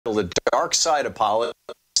The Dark Side of Politics,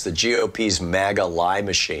 the GOP's MAGA lie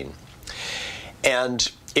machine.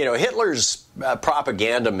 And, you know, Hitler's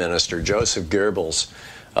propaganda minister, Joseph Goebbels,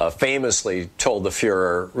 famously told the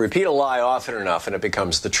Fuhrer, repeat a lie often enough and it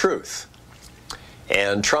becomes the truth.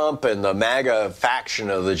 And Trump and the MAGA faction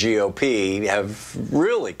of the GOP have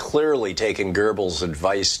really clearly taken Goebbels'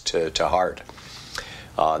 advice to heart.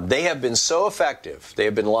 They have been so effective, they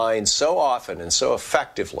have been lying so often and so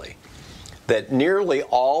effectively, that nearly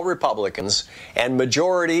all Republicans and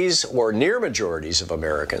majorities or near majorities of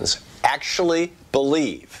Americans actually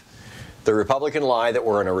believe the Republican lie that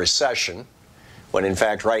we're in a recession, when in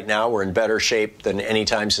fact right now we're in better shape than any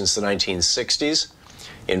time since the 1960s.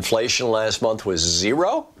 Inflation last month was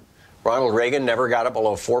 0. Ronald Reagan never got it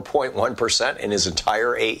below 4.1% in his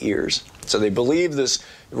entire 8 years. So they believe this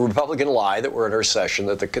Republican lie that we're in a recession,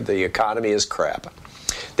 that the economy is crap.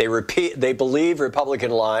 They believe Republican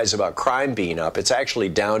lies about crime being up. It's actually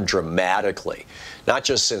down dramatically, not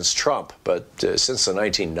just since Trump, but since the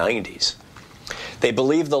 1990s. They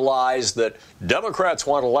believe the lies that Democrats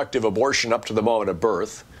want elective abortion up to the moment of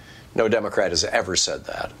birth. No Democrat has ever said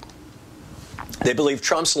that. They believe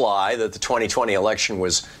Trump's lie that the 2020 election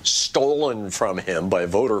was stolen from him by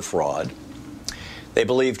voter fraud. They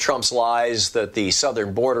believe Trump's lies that the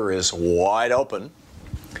southern border is wide open.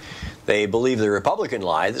 They believe the Republican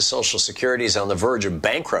lie that Social Security is on the verge of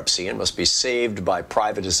bankruptcy and must be saved by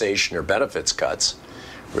privatization or benefits cuts.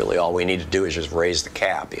 Really, all we need to do is just raise the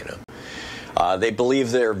cap, you know. They believe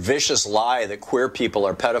their vicious lie that queer people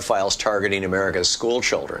are pedophiles targeting America's school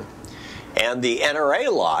children. And the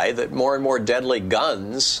NRA lie that more and more deadly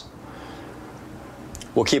guns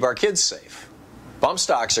will keep our kids safe. Bump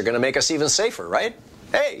stocks are going to make us even safer, right?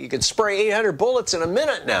 Hey, you can spray 800 bullets in a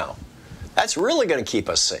minute now. That's really going to keep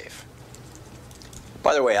us safe.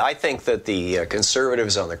 By the way, I think that the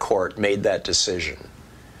conservatives on the court made that decision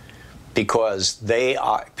because they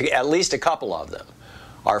are, at least a couple of them,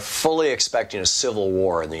 are fully expecting a civil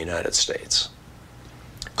war in the United States.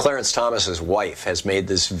 Clarence Thomas's wife has made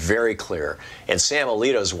this very clear, and Sam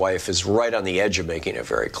Alito's wife is right on the edge of making it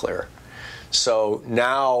very clear. So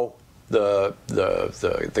now the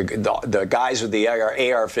guys with the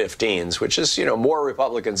AR-15s, which is, you know, more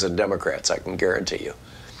Republicans than Democrats, I can guarantee you,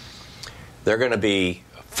 they're going to be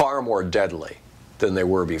far more deadly than they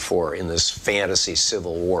were before in this fantasy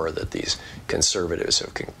civil war that these conservatives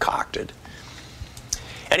have concocted.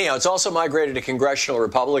 Anyhow, it's also migrated to congressional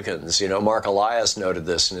Republicans. You know, Mark Elias noted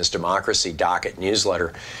this in his Democracy Docket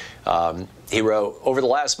newsletter. He wrote, over the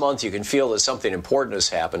last month, you can feel that something important has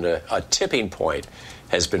happened. A tipping point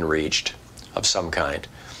has been reached of some kind.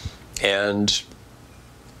 And,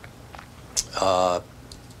 hang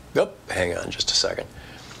on just a second.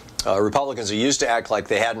 Republicans who used to act like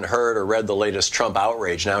they hadn't heard or read the latest Trump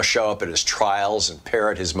outrage now show up at his trials and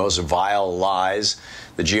parrot his most vile lies.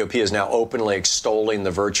 The GOP is now openly extolling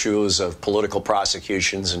the virtues of political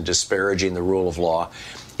prosecutions and disparaging the rule of law.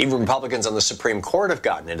 Even Republicans on the Supreme Court have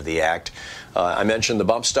gotten into the act. I mentioned the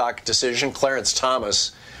bump stock decision. Clarence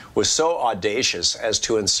Thomas was so audacious as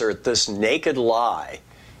to insert this naked lie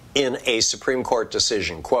in a Supreme Court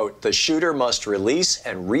decision. Quote, the shooter must release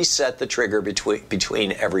and reset the trigger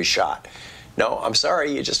between every shot. No, I'm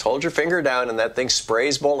sorry, you just hold your finger down and that thing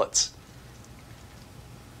sprays bullets.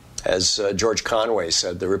 As George Conway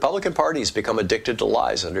said, the Republican Party has become addicted to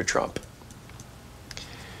lies under Trump.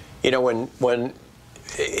 You know, when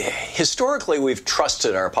historically we've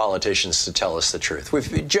trusted our politicians to tell us the truth.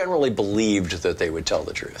 We've generally believed that they would tell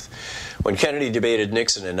the truth. When Kennedy debated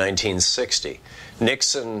Nixon in 1960,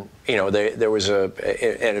 Nixon, you know, there was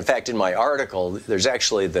and in fact in my article, there's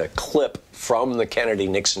actually the clip from the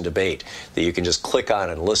Kennedy-Nixon debate that you can just click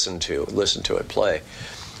on and listen to it play.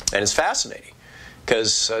 And it's fascinating.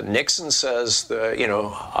 Because Nixon says,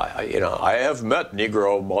 I have met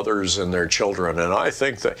Negro mothers and their children, and I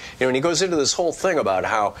think that, you know, and he goes into this whole thing about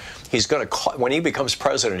how he's going to, when he becomes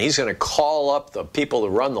president, he's going to call up the people who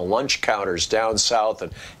run the lunch counters down south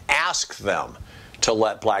and ask them to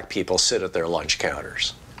let black people sit at their lunch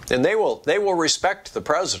counters. And they will respect the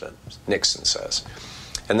president, Nixon says.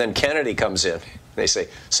 And then Kennedy comes in. They say,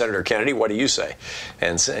 Senator Kennedy, what do you say?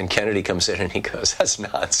 And Kennedy comes in and he goes, that's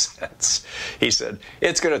nonsense. He said,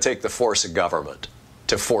 it's going to take the force of government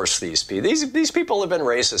to force these people. These people have been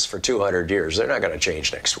racist for 200 years. They're not going to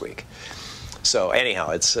change next week. So anyhow,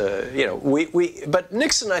 it's, but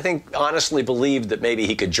Nixon, I think, honestly believed that maybe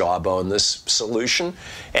he could jawbone this solution.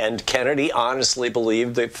 And Kennedy honestly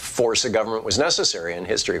believed that force of government was necessary. And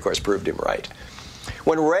history, of course, proved him right.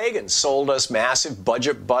 When Reagan sold us massive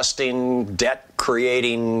budget-busting,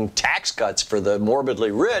 debt-creating tax cuts for the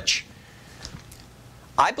morbidly rich,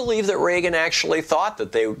 I believe that Reagan actually thought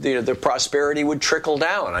that the prosperity would trickle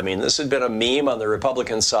down. I mean, this had been a meme on the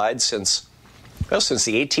Republican side since the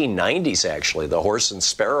 1890s, actually, the horse and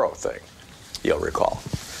sparrow thing, you'll recall.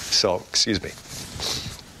 So, excuse me.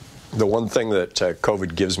 The one thing that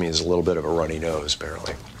COVID gives me is a little bit of a runny nose,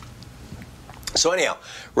 apparently. So anyhow,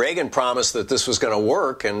 Reagan promised that this was going to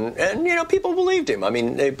work, and people believed him. I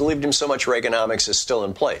mean, they believed him so much. Reaganomics is still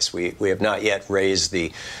in place. We have not yet raised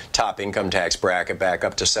the top income tax bracket back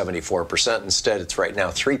up to 74%. Instead, it's right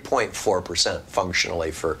now 3.4%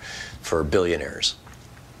 functionally for billionaires.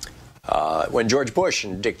 When George Bush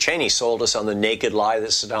and Dick Cheney sold us on the naked lie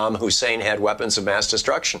that Saddam Hussein had weapons of mass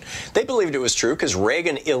destruction, they believed it was true because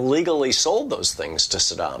Reagan illegally sold those things to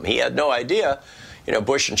Saddam. He had no idea.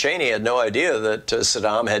 Bush and Cheney had no idea that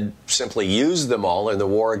Saddam had simply used them all in the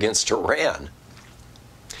war against Iran.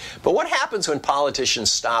 But what happens when politicians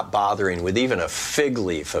stop bothering with even a fig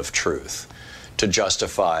leaf of truth to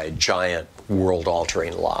justify giant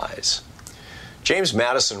world-altering lies? James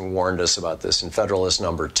Madison warned us about this in Federalist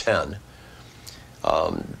number 10.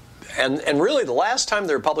 And really, the last time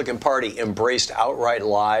the Republican Party embraced outright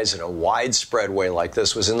lies in a widespread way like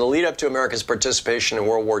this was in the lead-up to America's participation in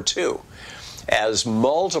World War II. As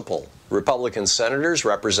multiple Republican senators,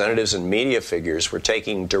 representatives, and media figures were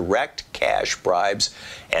taking direct cash bribes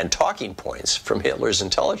and talking points from Hitler's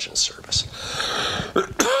intelligence service.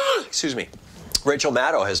 Excuse me. Rachel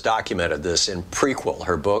Maddow has documented this in Prequel,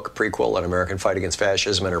 her book, Prequel, An American Fight Against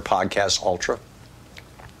Fascism, and her podcast, Ultra.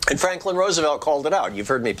 And Franklin Roosevelt called it out. You've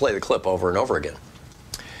heard me play the clip over and over again.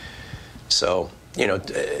 So,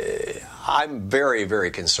 I'm very,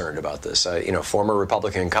 very concerned about this. Former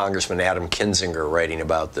Republican Congressman Adam Kinzinger writing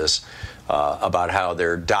about this, about how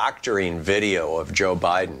they're doctoring video of Joe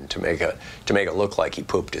Biden to make it look like he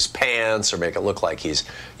pooped his pants or make it look like he's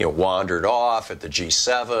wandered off at the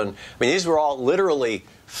G7. I mean, these were all literally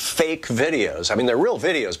fake videos. I mean, they're real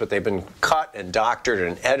videos, but they've been cut and doctored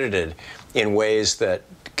and edited in ways that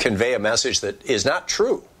convey a message that is not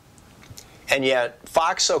true. And yet,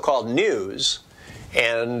 Fox so-called news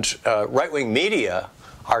and right-wing media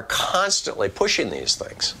are constantly pushing these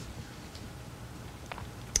things.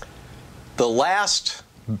 The last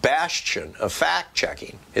bastion of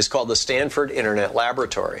fact-checking is called the Stanford Internet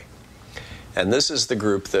Laboratory. And this is the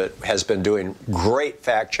group that has been doing great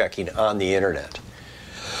fact-checking on the Internet.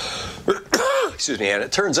 Excuse me. And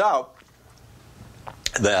it turns out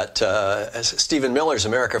that Stephen Miller's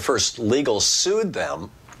America First Legal sued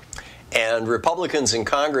them, and Republicans in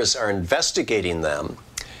Congress are investigating them.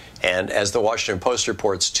 And as the Washington Post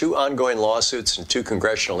reports, 2 ongoing lawsuits and 2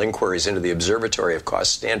 congressional inquiries into the observatory have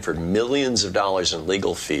cost Stanford millions of dollars in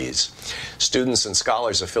legal fees. Students and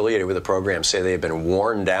scholars affiliated with the program say they have been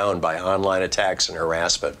worn down by online attacks and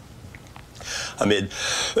harassment amid,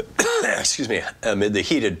 amid the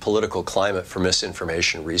heated political climate for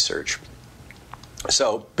misinformation research.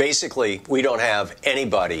 So basically, we don't have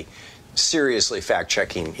anybody seriously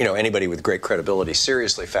fact-checking, anybody with great credibility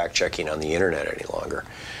seriously fact-checking on the Internet any longer.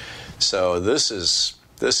 So this is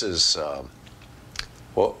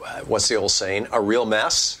what's the old saying? A real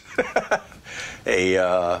mess,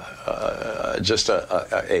 just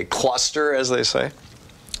a cluster, as they say.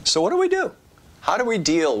 So what do we do? How do we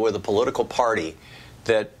deal with a political party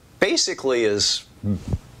that basically is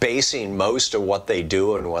basing most of what they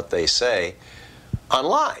do and what they say on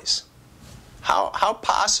lies? How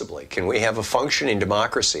possibly can we have a functioning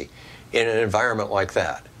democracy in an environment like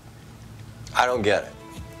that? I don't get it.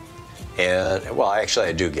 And, well, actually,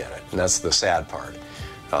 I do get it, and that's the sad part.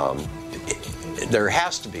 There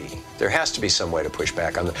has to be some way to push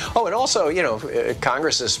back on the. Oh, and also,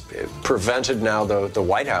 Congress has prevented now the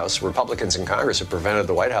White House. Republicans in Congress have prevented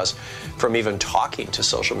the White House from even talking to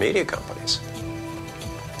social media companies.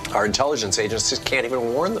 Our intelligence agencies can't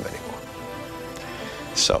even warn them anymore.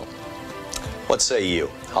 So, what say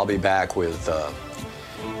you? I'll be back with a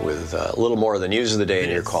little more of the news of the day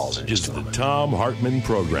and your calls in just a moment. The Thom Hartmann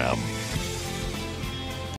Program.